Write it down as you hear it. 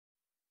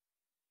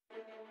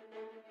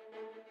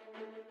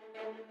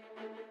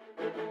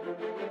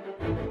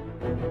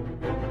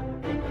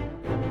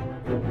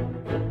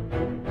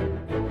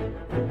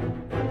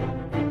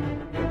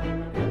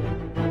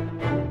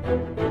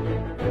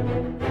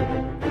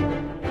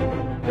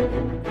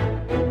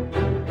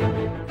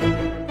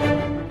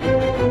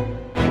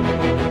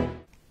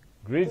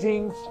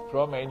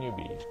from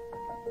NUBE.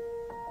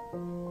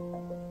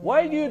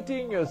 Why do you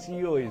think your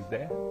CEO is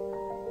there?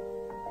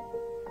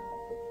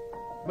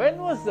 When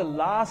was the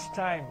last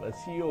time a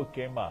CEO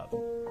came up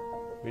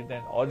with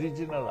an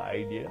original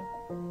idea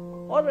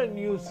or a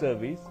new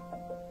service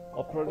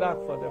or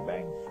product for the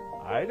banks?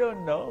 I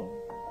don't know.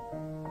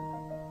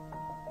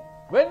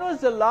 When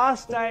was the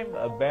last time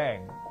a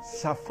bank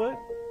suffered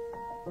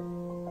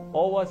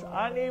or was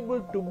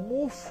unable to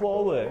move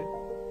forward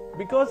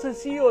because the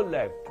CEO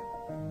left?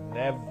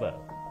 Never.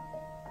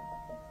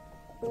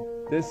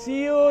 The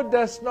CEO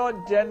does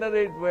not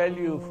generate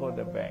value for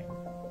the bank.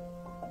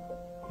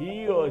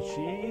 He or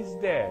she is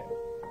there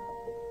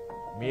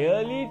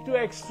merely to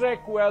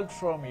extract wealth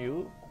from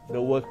you,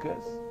 the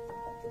workers,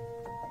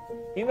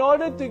 in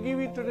order to give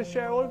it to the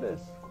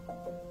shareholders.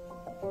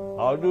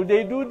 How do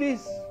they do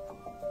this?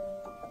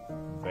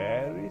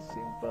 Very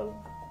simple.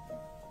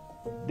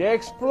 They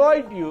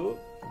exploit you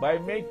by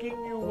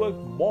making you work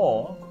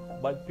more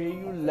but pay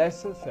you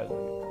lesser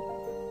salary.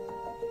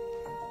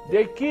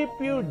 They keep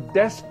you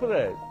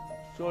desperate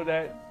so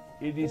that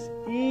it is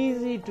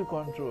easy to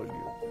control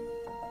you.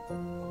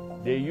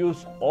 They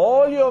use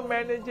all your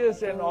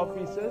managers and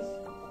officers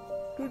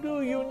to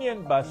do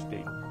union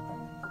busting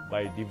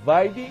by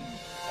dividing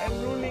and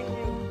ruling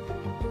you.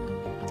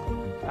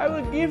 I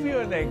will give you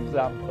an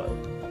example.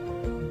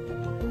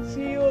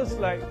 CEOs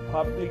like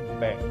Public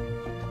Bank,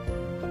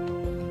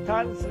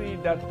 Tan Sri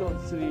Dato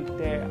Sri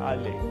Teh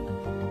Ale,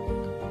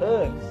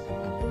 earns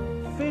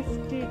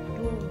 52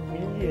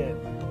 million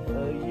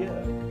a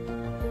year.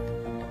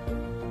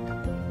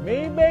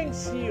 Maybank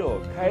CEO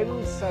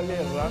Khairul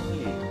Saleh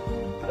Ramli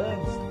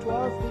earns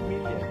 12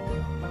 million.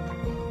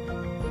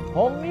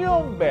 Hong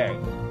Leong Bank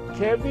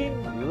Kevin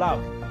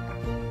Lam,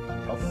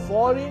 a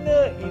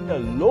foreigner in a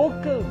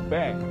local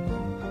bank,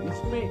 is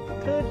paid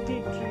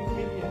 33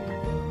 million.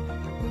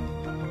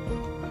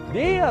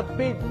 They are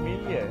paid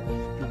millions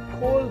to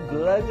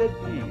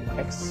cold-bloodedly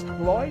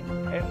exploit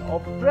and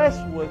oppress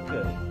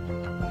workers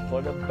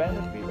for the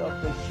benefit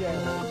of the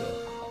shareholders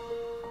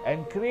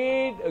and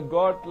create a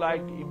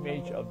godlike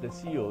image of the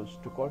CEOs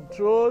to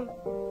control,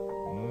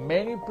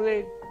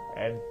 manipulate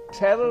and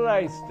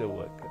terrorize the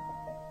worker.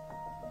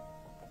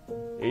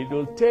 It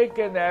will take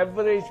an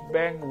average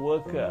bank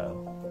worker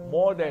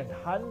more than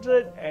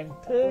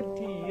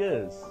 130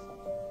 years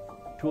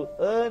to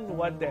earn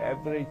what the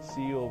average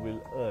CEO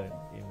will earn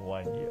in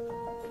 1 year.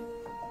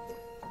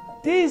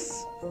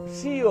 These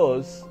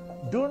CEOs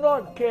do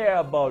not care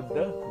about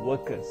the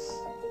workers.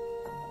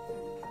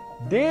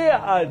 They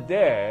are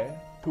there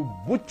to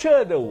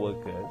butcher the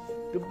workers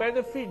to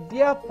benefit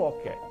their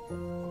pocket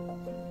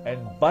and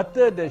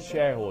butter the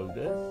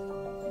shareholders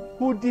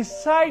who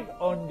decide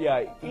on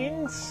their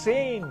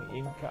insane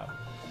income.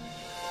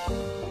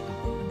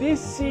 These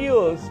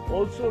CEOs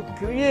also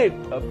create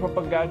a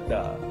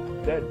propaganda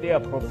that they are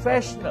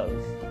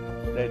professionals,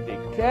 that they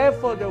care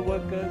for the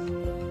workers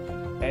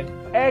and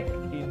act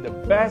in the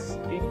best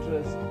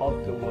interest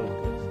of the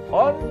workers.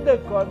 On the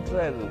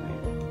contrary,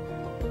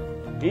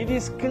 it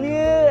is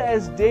clear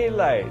as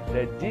daylight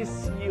that these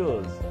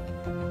CEOs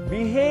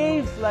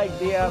behave like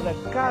they are a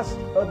caste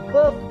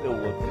above the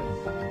workers.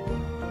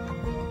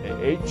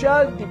 The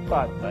HR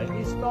department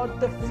is not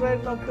the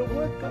friend of the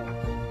worker.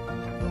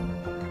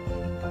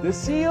 The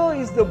CEO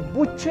is the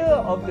butcher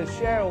of the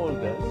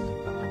shareholders,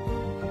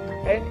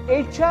 and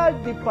HR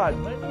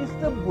department is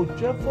the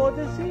butcher for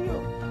the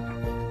CEO.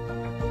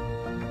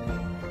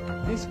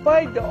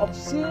 Despite the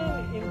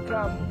obscene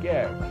income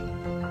gap,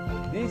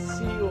 these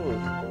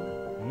CEOs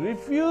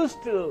refuse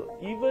to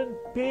even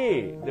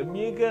pay the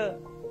meager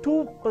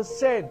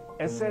 2%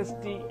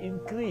 SST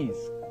increase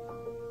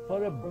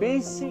for a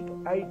basic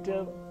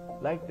item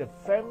like the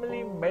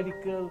family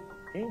medical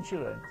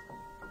insurance,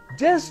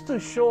 just to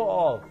show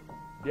off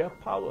their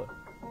power.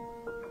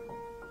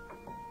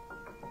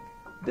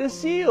 The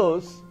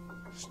CEOs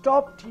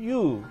stopped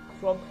you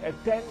from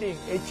attending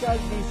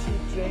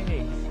HRDC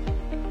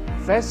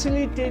trainings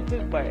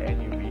facilitated by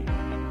NUBE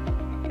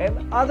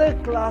and other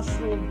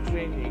classroom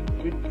training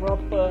with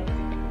proper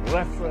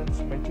reference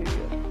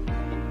material.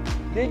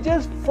 They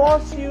just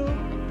force you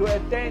to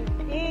attend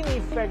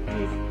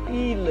ineffective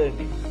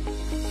e-learning.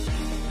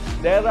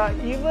 There are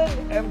even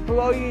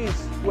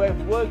employees who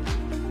have worked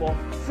for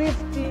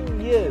 15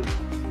 years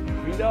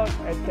without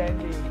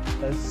attending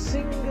a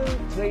single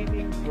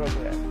training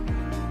program.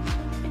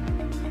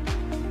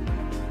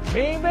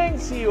 Maybank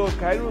CEO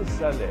Khairul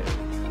Saleh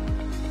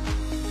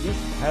is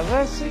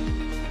harassing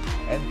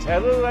and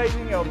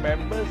terrorizing your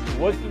members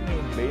working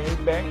in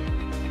Maybank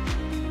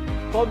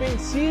for being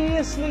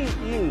seriously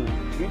ill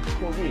with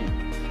COVID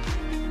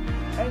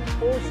and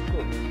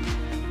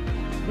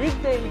post-COVID, with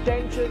the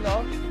intention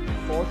of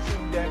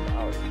forcing them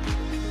out.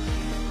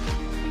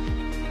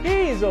 He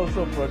is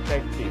also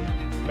protecting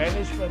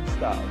management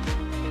staff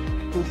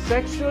who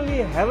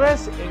sexually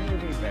harass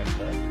NUBE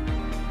members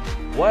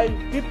while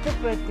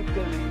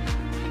hypocritically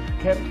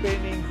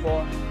campaigning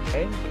for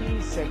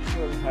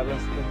anti-sexual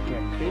harassment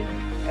campaign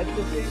at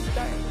the same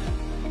time.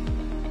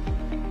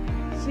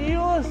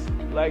 CEOs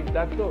like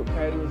Dato'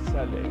 Khairul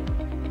Saleh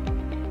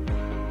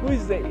who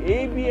is the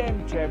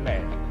ABM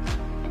chairman,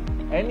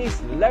 and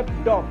his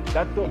lapdog,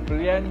 Dato'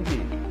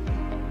 Brianji,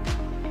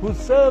 who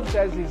serves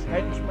as his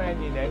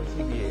henchman in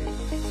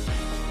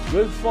MCBA,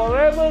 will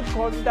forever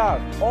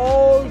conduct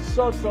all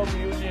sorts of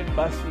union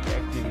busting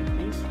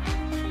activities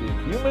to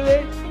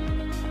humiliate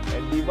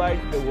and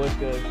divide the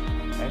workers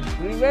and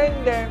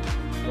prevent them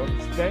from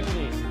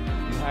standing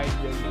behind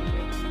their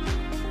union.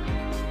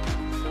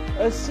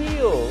 A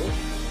CEO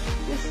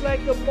is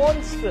like a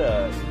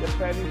monster in the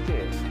fairy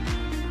tale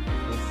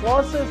who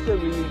forces the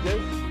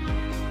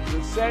villagers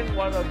to send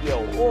one of their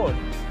own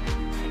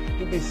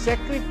to be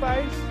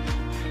sacrificed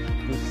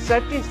to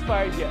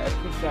satisfy their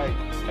appetite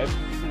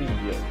every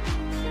year.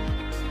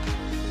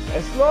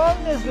 As long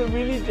as the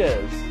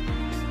villagers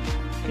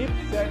keep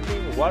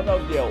sending one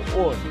of their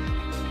own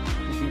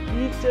to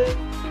be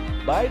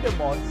eaten by the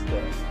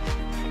monster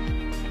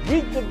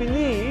with the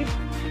belief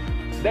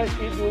that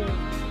it will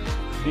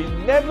be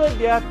never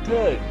their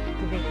turn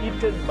to be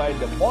eaten by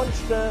the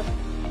monster,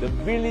 the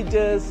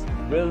villagers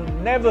will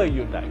never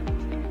unite.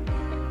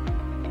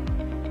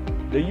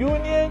 The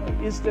union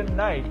is the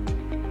knight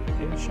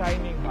in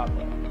shining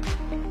armor,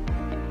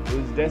 who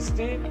is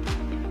destined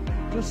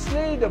to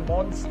slay the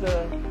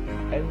monster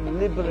and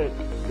liberate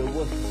the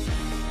workers.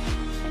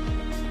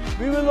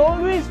 We will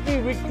always be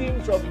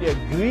victims of their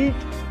greed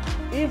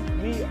if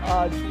we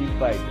are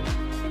divided.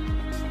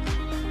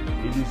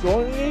 It is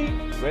only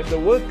when the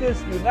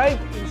workers unite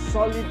in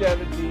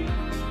solidarity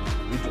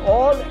with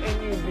all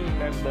NUB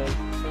members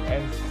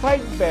and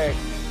fight back,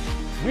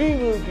 we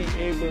will be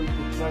able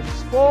to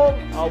transform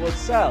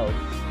ourselves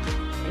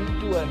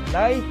into a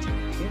knight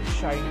in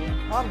shining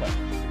armor.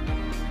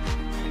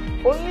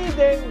 Only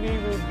then we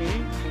will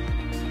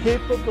be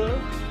capable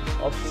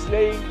of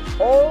slaying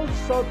all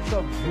sorts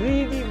of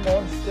greedy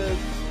monsters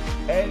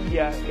and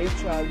their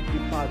HR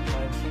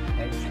department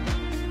henchmen.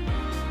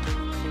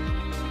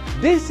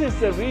 This is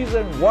the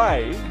reason why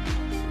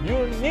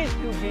you need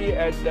to be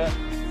at the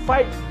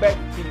Fight Back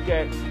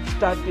picket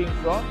starting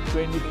from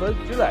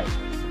 21st July.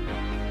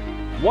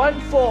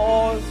 One for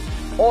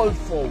all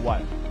for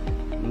one.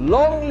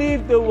 Long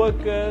live the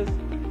workers,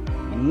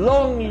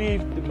 long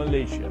live the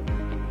Malaysia.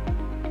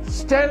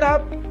 Stand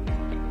up,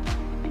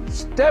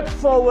 step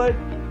forward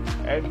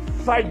and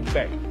fight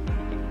back.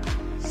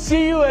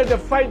 See you at the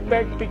Fight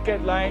Back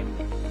picket line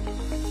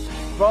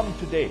from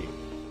today.